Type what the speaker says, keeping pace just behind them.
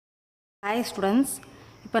Hi students,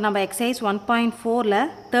 இப்போ நம்ம exercise 1.4ல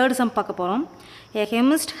third sum பார்க்க போறோம். A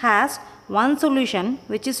chemist has one solution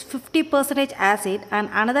which is 50% acid and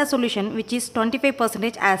another solution which is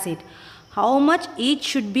 25% acid. How much each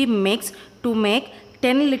should be mixed to make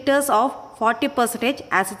 10 liters of 40%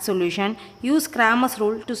 acid solution? Use Cramer's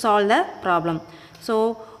rule to solve the problem. So,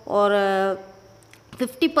 ஒரு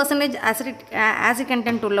 50% acid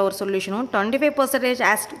content உள்ள ஒரு சொல்யூஷனும் 25%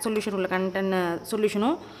 acid solution உள்ள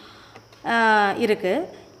சொல்யூஷனும் இருக்குது.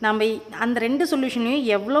 நம்ம அந்த ரெண்டு சொல்யூஷனையும்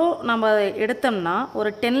எவ்வளோ நம்ம எடுத்தோம்னா ஒரு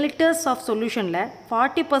 10 லிட்டர்ஸ் ஆஃப் சொல்யூஷனில்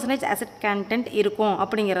 40% ஆசிட் கண்டென்ட் இருக்கும்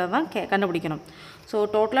அப்படிங்கிறத தான் கண்டுபிடிக்கணும். ஸோ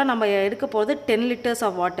டோட்டலாக நம்ம எடுக்க போகிறது 10 லிட்டர்ஸ்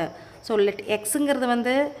ஆஃப் வாட்டர். ஸோ எக்ஸுங்கிறது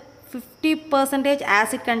வந்து 50%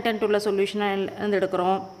 ஆசிட் கண்டென்ட் உள்ள சொல்யூஷனில்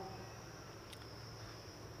எடுக்கிறோம்.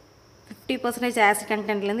 50% ஆசிட்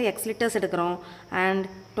கண்டென்ட்லேருந்து எக்ஸ் லிட்டர்ஸ் எடுக்கிறோம். அண்ட்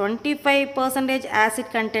 25%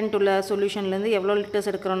 ஆசிட் கண்டென்ட் உள்ள சொல்யூஷன்லேருந்து எவ்வளோ லிட்டர்ஸ்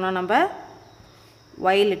எடுக்கிறோம்னா நம்ம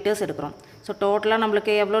ஒய் லிட்டர்ஸ் எடுக்கிறோம். ஸோ டோட்டலாக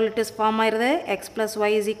நம்மளுக்கு எவ்வளோ லிட்டர்ஸ் ஃபார்ம் ஆயிடுது? X plus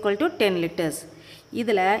Y is equal to 10 litres.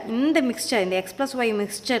 இதில் இந்த மிக்சர், இந்த X plus Y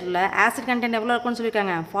மிக்சரில் acid content எவ்வளோ இருக்குன்னு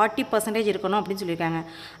சொல்லியிருக்காங்க? 40% இருக்கணும் அப்படின்னு சொல்லியிருக்காங்க.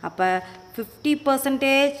 அப்போ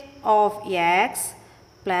 50% of X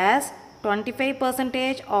plus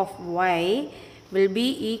 25% of Y will be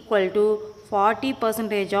equal to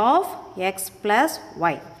 40% of x plus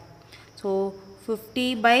y. So 50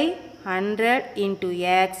 by 100 into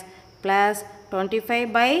x plus 25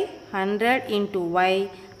 by 100 into y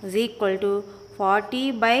is equal to 40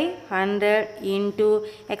 by 100 into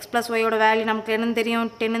x plus y ஓட value நமக்கு என்னன்னு தெரியும்?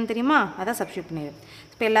 10 தெரியுமா? அதான் சப்ஸ்டியூட் பண்ணிடு.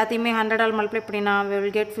 இப்போ எல்லாத்தையுமே 100 all multiply பண்ணினா we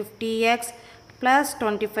will get 50x plus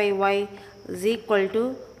 25y is equal to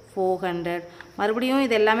 400. மறுபடியும்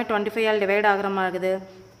இது எல்லாமே 25 ஆல் டிவைட் ஆகிற மாதிரி இருக்குது.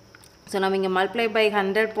 ஸோ நம்ம இங்கே மல்டிப்ளை பை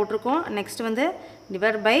 100 போட்டிருக்கோம். நெக்ஸ்ட் வந்து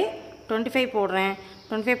டிவைட் பை 25 போடுறேன்.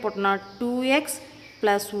 25 போட்டோன்னா 2x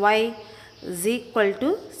plus Y is equal to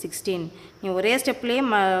 16. நீ ஒரே ஸ்டெப்லேயே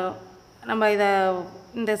நம்ம இதை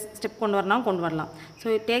இந்த ஸ்டெப் கொண்டு வரலாம்.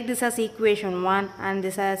 So take this as equation 1 and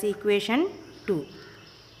this as equation 2.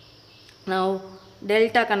 Now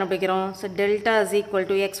delta கண்டுபிடிக்கிறோம். So delta is equal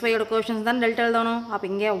to X ஒய்யோட கோஷன்ஸ் தான் டெல்டா எழுதணும். அப்போ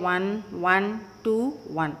இங்கே 1 1 2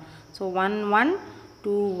 1. ஸோ 1 1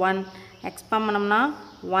 2 1 எக்ஸ்பாண்ட் பண்ணோம்னா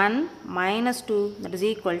 1 minus 2 that is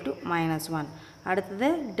equal to minus 1. அடுத்தது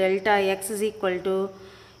delta X is equal to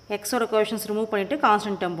எக்ஸோட கோஷன்ஸ் remove பண்ணிவிட்டு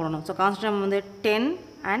கான்ஸ்டன்ட் டேர்ம் போடணும். ஸோ கான்ஸ்டன்ட் டேர்ம் வந்து 10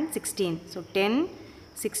 அண்ட் 16. ஸோ 10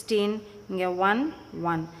 16 இங்கே 1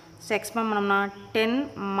 1. ஸோ எக்ஸ்பாண்ட் பண்ணோம்னா 10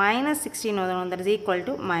 மைனஸ் 16 வரும். That is equal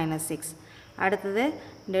to minus 6. அடுத்தது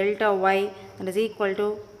delta Y that is equal to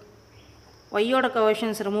ஒய்யோட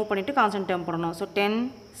கோஷன்ஸ் ரிமூவ் பண்ணிவிட்டு கான்ஸ்டன்ட் டேர்ம் போடணும். So 10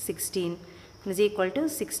 16 is equal to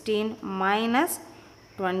 16 minus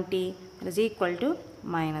 20 is equal to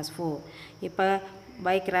minus 4. இப்போ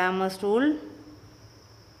by Cramer's rule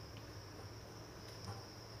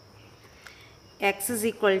x is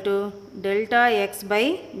equal to delta x by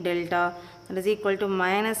delta that is equal to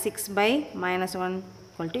minus 6 by minus 1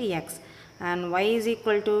 equal to x, and y is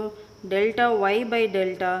equal to delta y by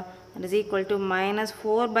delta that is equal to minus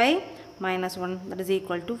 4 by minus 1 that is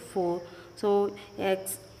equal to 4. So x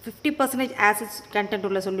 50% acid content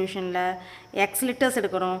உள்ள சொல்யூஷனில் x litres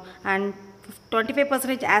எடுக்கிறோம். And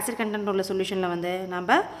 25% acid content உள்ள சொல்யூஷனில் வந்து நம்ம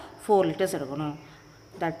 4 litres எடுக்கணும்.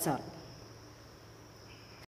 That's all.